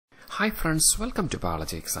Hi friends, welcome to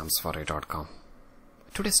biologyexams4a.com.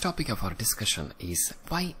 Today's topic of our discussion is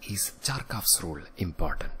why is Chargaffs Rule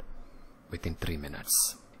important? Within 3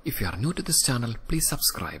 minutes. If you are new to this channel, please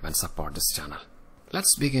subscribe and support this channel.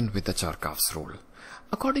 Let's begin with the Chargaffs Rule.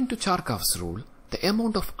 According to Chargaffs Rule, the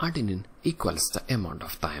amount of adenine equals the amount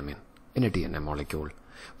of thymine in a DNA molecule,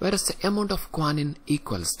 whereas the amount of guanine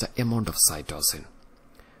equals the amount of cytosine.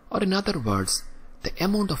 Or in other words, the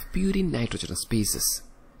amount of purine nitrogenous species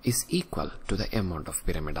is equal to the amount of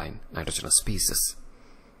pyrimidine nitrogenous species.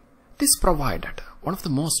 This provided one of the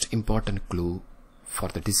most important clues for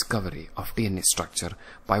the discovery of DNA structure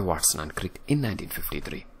by Watson and Crick in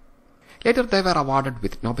 1953. Later they were awarded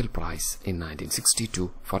with Nobel Prize in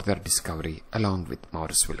 1962 for their discovery along with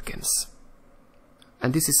Maurice Wilkins.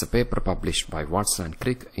 And this is a paper published by Watson and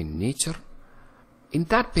Crick in Nature. In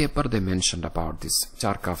that paper they mentioned about this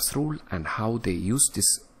Chargaffs Rule and how they used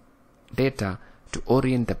this data to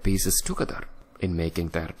orient the bases together in making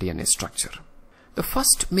their DNA structure. The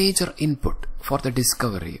first major input for the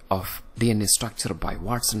discovery of DNA structure by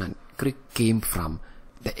Watson and Crick came from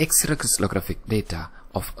the X-ray crystallographic data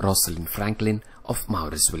of Rosalind Franklin of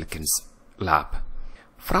Maurice Wilkins' lab.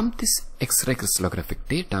 From this X-ray crystallographic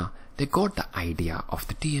data, they got the idea of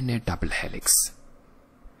the DNA double helix.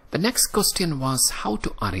 The next question was how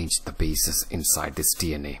to arrange the bases inside this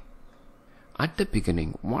DNA. At the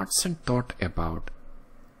beginning, Watson thought about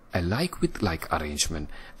a like with like arrangement,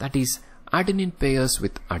 that is, adenine pairs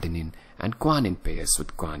with adenine and guanine pairs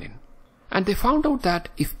with guanine. And they found out that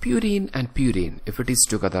if purine and purine, if it is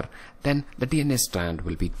together, then the DNA strand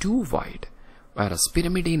will be too wide, whereas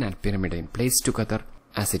pyrimidine and pyrimidine placed together,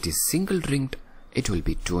 as it is single ringed, it will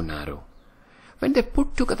be too narrow. When they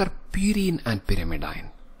put together purine and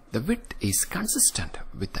pyrimidine, the width is consistent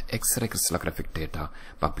with the X-ray crystallographic data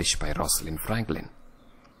published by Rosalind Franklin.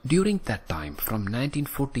 During that time, from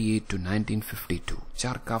 1948 to 1952,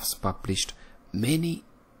 Chargaffs published many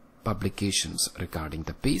publications regarding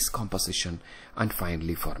the base composition and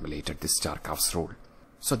finally formulated this Chargaffs Rule.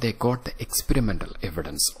 So they got the experimental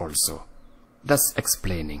evidence also, thus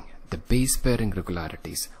explaining the base pairing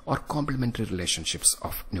regularities or complementary relationships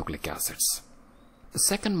of nucleic acids. The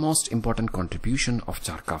second most important contribution of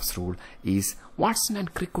Chargaffs Rule is Watson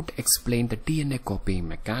and Crick could explain the DNA copying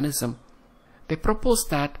mechanism. They proposed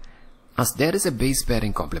that as there is a base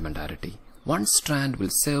pairing complementarity, one strand will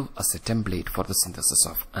serve as a template for the synthesis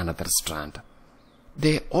of another strand.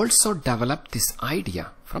 They also developed this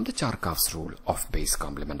idea from the Chargaffs Rule of base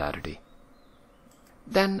complementarity.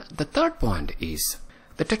 Then the third point is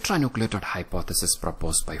the Tetranucleated hypothesis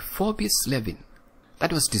proposed by Levin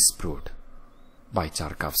that was disproved by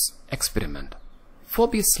Chargaff's experiment.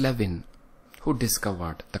 Levin, who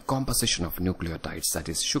discovered the composition of nucleotides, that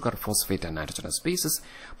is sugar, phosphate and nitrogenous bases,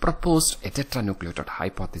 proposed a tetranucleated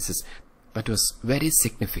hypothesis that was very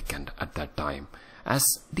significant at that time,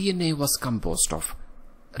 as DNA was composed of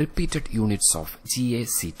repeated units of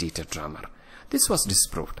GACT tetramer. This was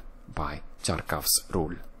disproved by Chargaffs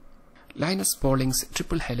Rule. Linus Pauling's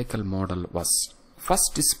triple helical model was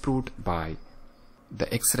first disproved by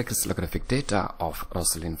the X-ray crystallographic data of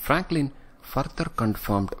Rosalind Franklin, further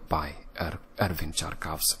confirmed by Erwin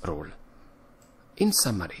Chargaffs Rule. In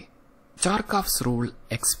summary, Chargaffs Rule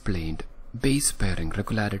explained base pairing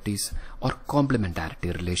regularities or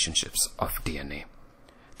complementarity relationships of DNA,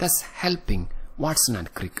 thus helping Watson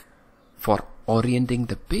and Crick for orienting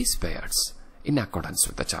the base pairs in accordance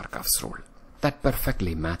with the Chargaffs Rule. That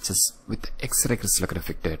perfectly matches with the X-ray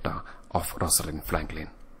crystallographic data of Rosalind Franklin.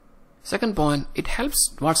 Second point, it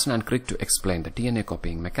helps Watson and Crick to explain the DNA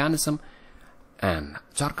copying mechanism, and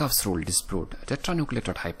Chargaffs Rule disproved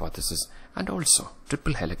tetranucleated hypothesis and also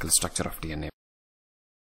triple helical structure of DNA